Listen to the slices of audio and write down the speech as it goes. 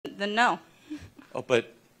Then no. Oh,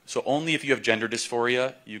 but so only if you have gender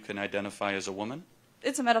dysphoria you can identify as a woman?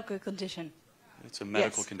 It's a medical condition. It's a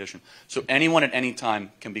medical condition. So anyone at any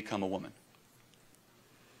time can become a woman?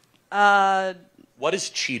 What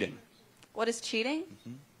is cheating? What is cheating?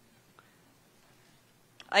 Mm-hmm.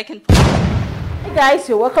 I can... Hey guys,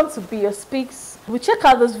 you're welcome to Be Your Speaks. We check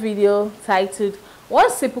out this video titled,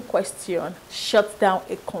 "One Simple Question Shuts Down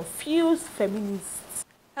a Confused Feminist."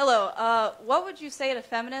 Hello. What would you say to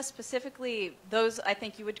feminists, specifically those I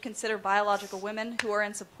think you would consider biological women who are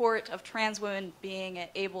in support of trans women being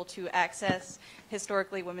able to access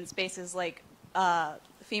historically women's spaces like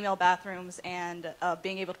female bathrooms and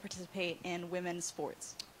being able to participate in women's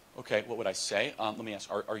sports? Okay, what would I say? Let me ask,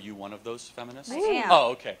 are you one of those feminists? I am.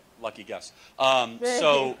 Oh, okay. Lucky guess.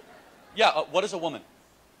 So, yeah, what is a woman?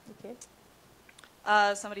 Okay.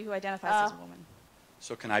 Somebody who identifies as a woman.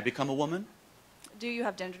 So can I become a woman? Do you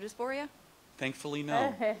have gender dysphoria? Thankfully,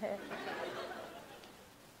 no.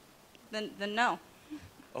 Then no.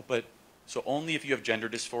 Oh, but so only if you have gender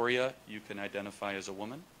dysphoria you can identify as a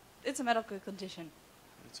woman? It's a medical condition.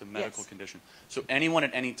 It's a medical condition. So anyone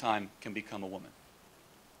at any time can become a woman?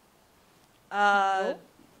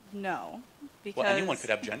 No. Because Well, anyone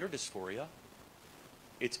could have gender dysphoria.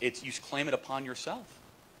 It's you claim it upon yourself.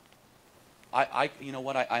 You know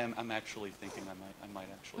what? I'm actually thinking I might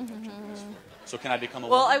actually have gender dysphoria. So can I become a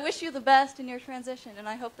woman? Well, I wish you the best in your transition, and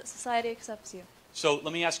I hope that society accepts you. So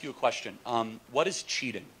let me ask you a question. What is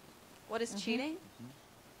cheating? What is cheating?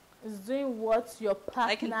 Is doing what your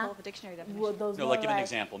partner I can pull up a dictionary definition. does No, not like give an like.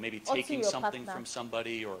 example. Maybe Or to taking your something partner. from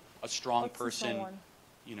somebody, or a strong Or to person. someone.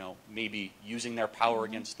 You know, maybe using their power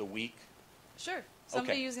against the weak. Sure.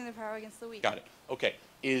 Somebody Okay. using their power against the weak. Got it. Okay.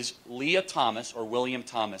 Is Leah Thomas or William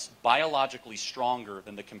Thomas biologically stronger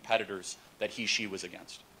than the competitors that she was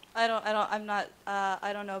against? I don't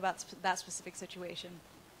know about that specific situation.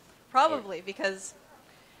 Probably because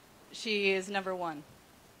she is #1.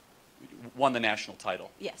 Won the national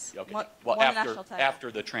title. Yes. Okay. Won Well, the national title.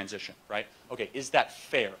 after the transition, right? Okay. Is that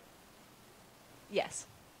fair? Yes.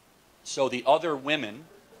 So the other women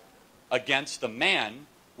against the man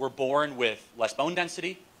were born with less bone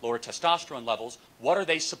density, lower testosterone levels. What are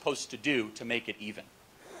they supposed to do to make it even?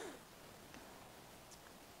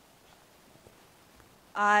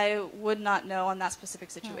 I would not know on that specific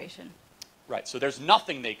situation. Right. So there's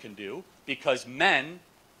nothing they can do because men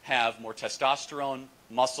have more testosterone,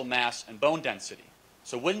 muscle mass, and bone density.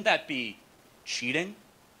 So wouldn't that be cheating?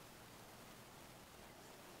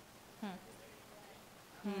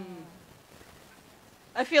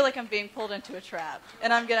 I feel like I'm being pulled into a trap,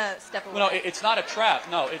 and I'm going to step away. No, it's not a trap.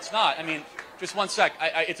 No, it's not. I mean, just one sec.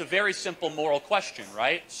 It's a very simple moral question,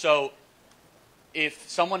 right? So if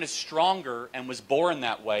someone is stronger and was born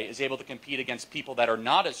that way, is able to compete against people that are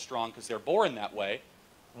not as strong because they're born that way,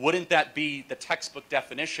 wouldn't that be the textbook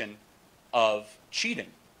definition of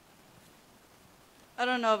cheating? I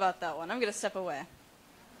don't know about that one. I'm going to step away.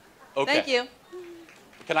 Okay. Thank you.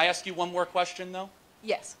 Can I ask you one more question, though?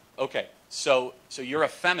 Yes. Okay. So you're a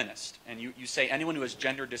feminist, and you say anyone who has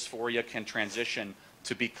gender dysphoria can transition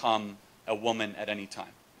to become a woman at any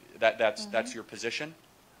time. That's your position?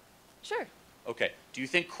 Sure. Okay. Do you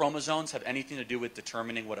think chromosomes have anything to do with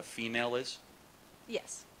determining what a female is?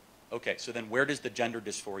 Yes. Okay. So then where does the gender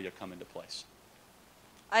dysphoria come into place?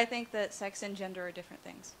 I think that sex and gender are different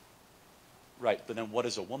things. Right. But then what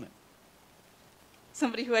is a woman?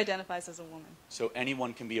 Somebody who identifies as a woman. So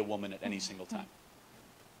anyone can be a woman at any single time.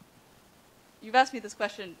 You've asked me this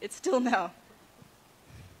question. It's still no.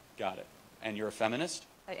 Got it. And you're a feminist?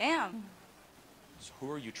 I am. So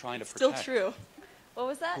who are you trying to Still protect? true. What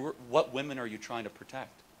was that? What women are you trying to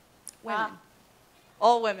protect? Women.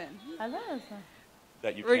 All women. I don't know.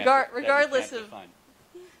 That you Regardless can't define?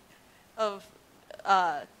 of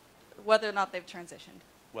whether or not they've transitioned.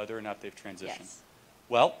 Whether or not they've transitioned. Yes.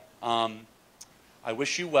 Well, I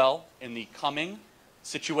wish you well in the coming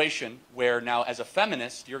situation where now, as a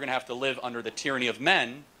feminist, you're going to have to live under the tyranny of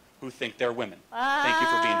men who think they're women. Thank you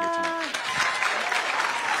for being here tonight.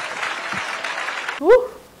 Woo.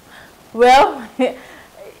 Well,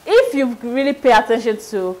 if you really pay attention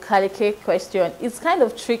to Kalike's question, it's kind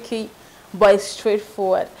of tricky, but it's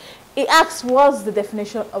straightforward. It asks, what's the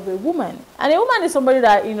definition of a woman? And a woman is somebody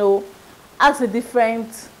that, has a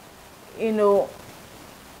different,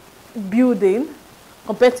 building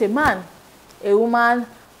compared to a man. A woman,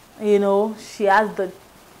 she has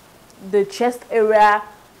the chest area,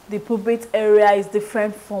 the pubic area is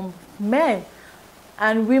different from men.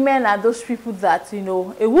 And women are those people that, a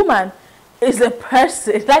woman is a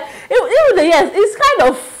person. Like, yes, it's kind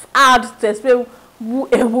of hard to explain who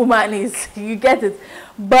a woman is. You get it?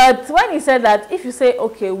 But when he said that, if you say,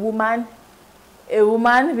 okay, a woman,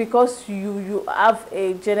 because you have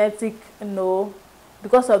a genetic,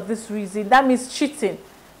 because of this reason, that means cheating.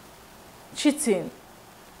 Cheating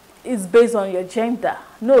is based on your gender.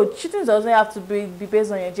 No, cheating doesn't have to be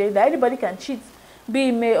based on your gender. Anybody can cheat, be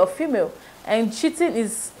it male or female. And cheating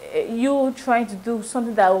is you trying to do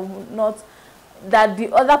something that the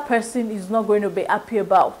other person is not going to be happy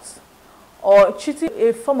about. Or cheating,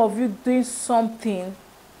 a form of you doing something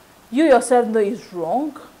you yourself know is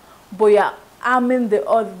wrong, but you're harming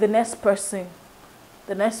the next person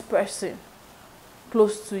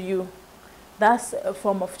close to you. That's a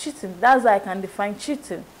form of cheating. That's how I can define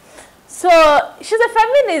cheating. So she's a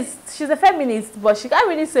feminist, but she can't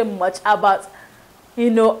really say much about,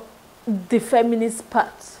 the feminist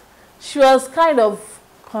part. She was kind of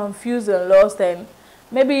confused and lost, and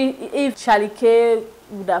maybe if Charlie K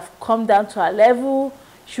would have come down to her level,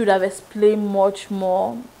 she would have explained much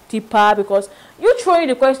more deeper, because you throwing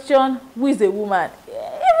the question, who is a woman?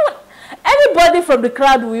 Even anybody from the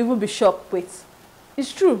crowd will even be shocked. Wait,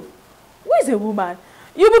 it's true. Who is a woman?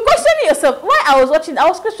 You'll be questioning yourself. While I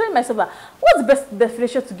was questioning myself, what's the best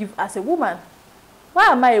definition to give as a woman? Why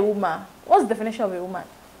am I a woman? What's the definition of a woman?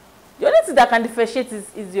 The only thing that can differentiate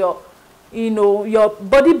is your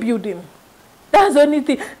bodybuilding. That's the only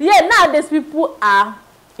thing. Yeah, nowadays people are,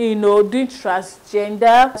 doing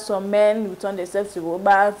transgender. Some men will turn themselves to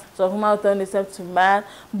women, some women will turn themselves to man.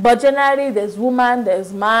 But generally, there's woman,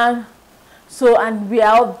 there's man. So, and we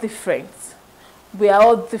are all different. We are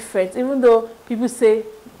all different. Even though people say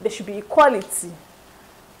there should be equality.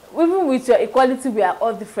 Even with your equality, we are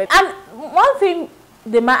all different. And one thing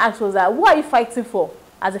the man asked was that, what are you fighting for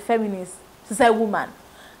as a feminist? She said, woman.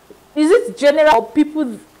 Is it general or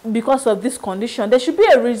people because of this condition? There should be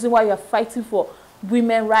a reason why you are fighting for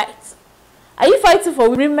women's rights. Are you fighting for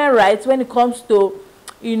women's rights when it comes to,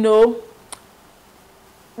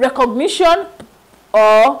 recognition,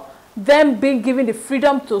 or them being given the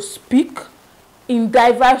freedom to speak in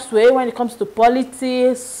diverse way when it comes to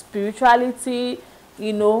politics, spirituality,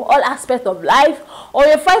 all aspects of life? Or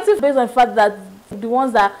you're fighting based on the fact that the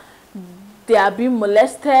ones that they are being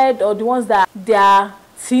molested, or the ones that they are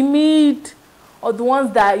timid, or the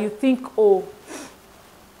ones that you think, oh,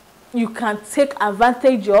 you can take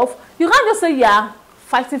advantage of? You can't just say, yeah,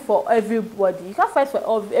 fighting for everybody. You can't fight for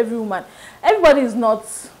every woman. Everybody is not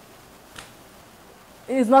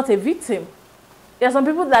a victim. There are some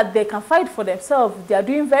people that they can fight for themselves. They are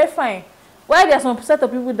doing very fine. While there are some set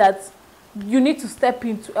of people that you need to step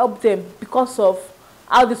in to help them because of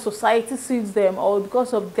how the society sees them, or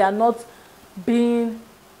because of they are not being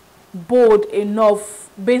bold enough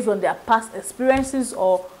based on their past experiences,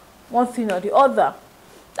 or one thing or the other.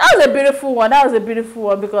 That was a beautiful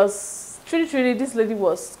one. Because truly, this lady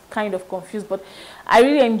was kind of confused, but I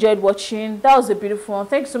really enjoyed watching. That was a beautiful one.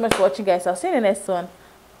 Thank you so much for watching, guys. I'll see you in the next one.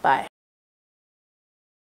 Bye.